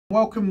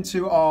Welcome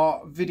to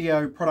our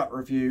video product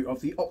review of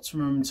the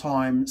Optimum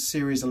Time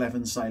Series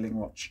 11 sailing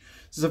watch.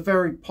 This is a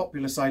very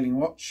popular sailing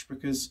watch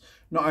because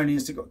not only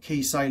has it got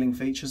key sailing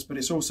features, but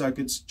it's also a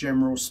good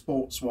general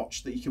sports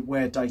watch that you could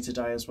wear day to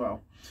day as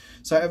well.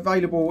 So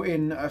available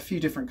in a few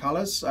different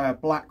colours,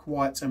 black,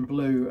 white and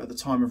blue at the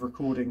time of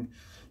recording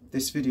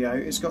this video.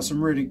 It's got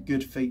some really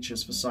good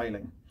features for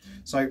sailing.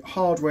 So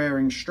hard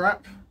wearing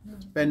strap,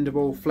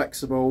 bendable,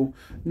 flexible,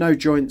 no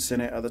joints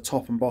in it at the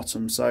top and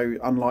bottom, so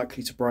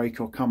unlikely to break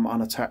or come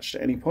unattached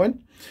at any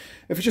point.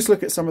 If you just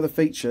look at some of the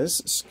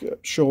features,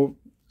 sure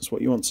that's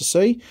what you want to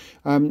see.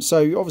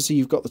 So obviously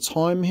you've got the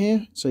time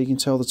here, so you can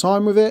tell the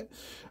time with it,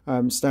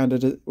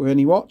 standard with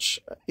any watch.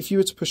 If you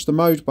were to push the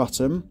mode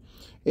button,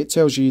 it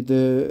tells you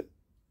the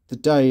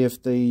day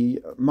of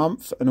the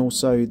month and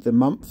also the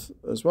month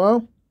as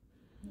well.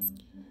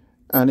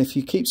 And if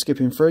you keep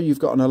skipping through, you've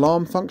got an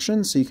alarm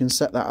function, so you can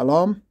set that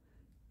alarm.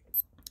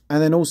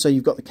 And then also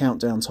you've got the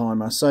countdown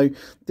timer. So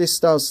this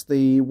does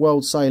the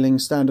World Sailing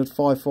Standard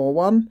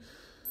 541.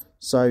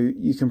 So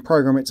you can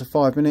program it to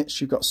 5 minutes.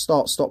 You've got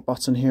start stop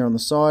button here on the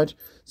side.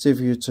 So if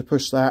you were to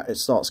push that, it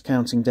starts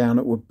counting down.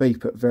 It would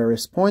beep at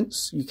various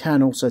points. You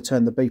can also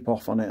turn the beep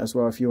off on it as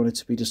well if you wanted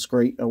to be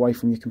discreet away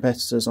from your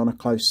competitors on a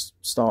close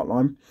start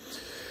line.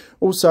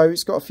 Also,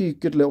 it's got a few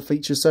good little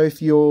features. So if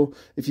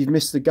you've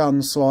missed the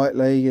gun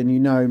slightly and you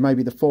know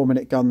maybe the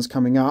 4-minute gun's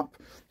coming up,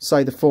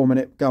 say the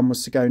 4-minute gun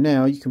was to go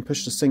now, you can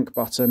push the sync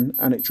button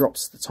and it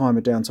drops the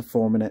timer down to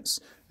 4 minutes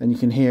and you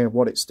can hear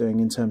what it's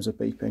doing in terms of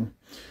beeping.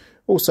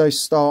 Also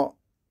start,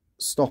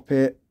 stop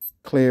it,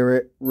 clear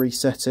it,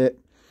 reset it.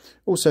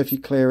 Also if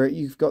you clear it,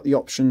 you've got the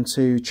option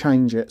to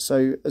change it.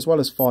 So as well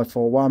as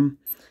 541,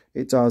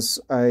 it does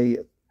a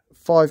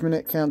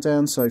 5-minute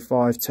countdown, so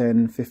 5,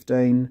 10,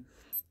 15.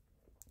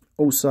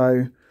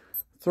 Also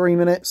 3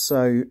 minutes,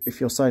 so if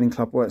your sailing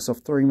club works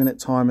off 3-minute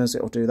timers,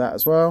 it'll do that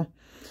as well.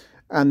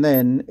 And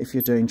then if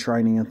you're doing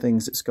training and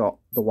things, it's got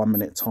the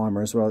 1-minute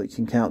timer as well that you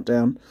can count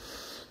down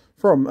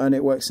from, and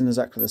it works in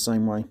exactly the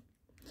same way.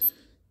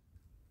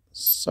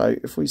 So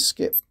if we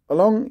skip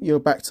along, you're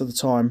back to the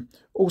time.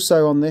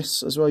 Also on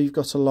this as well, you've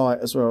got a light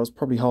as well. It's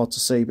probably hard to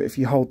see, but if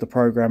you hold the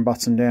program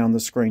button down, the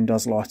screen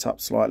does light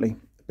up slightly.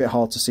 A bit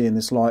hard to see in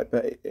this light,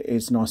 but it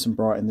is nice and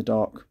bright in the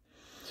dark.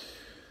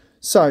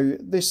 So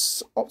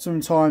this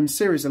Optimum Time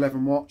Series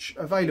 11 watch,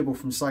 available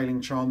from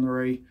Sailing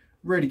Chandlery,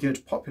 really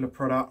good, popular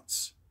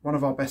product, one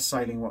of our best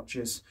sailing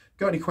watches.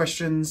 Got any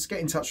questions,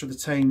 get in touch with the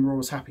team, we're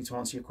always happy to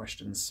answer your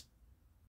questions.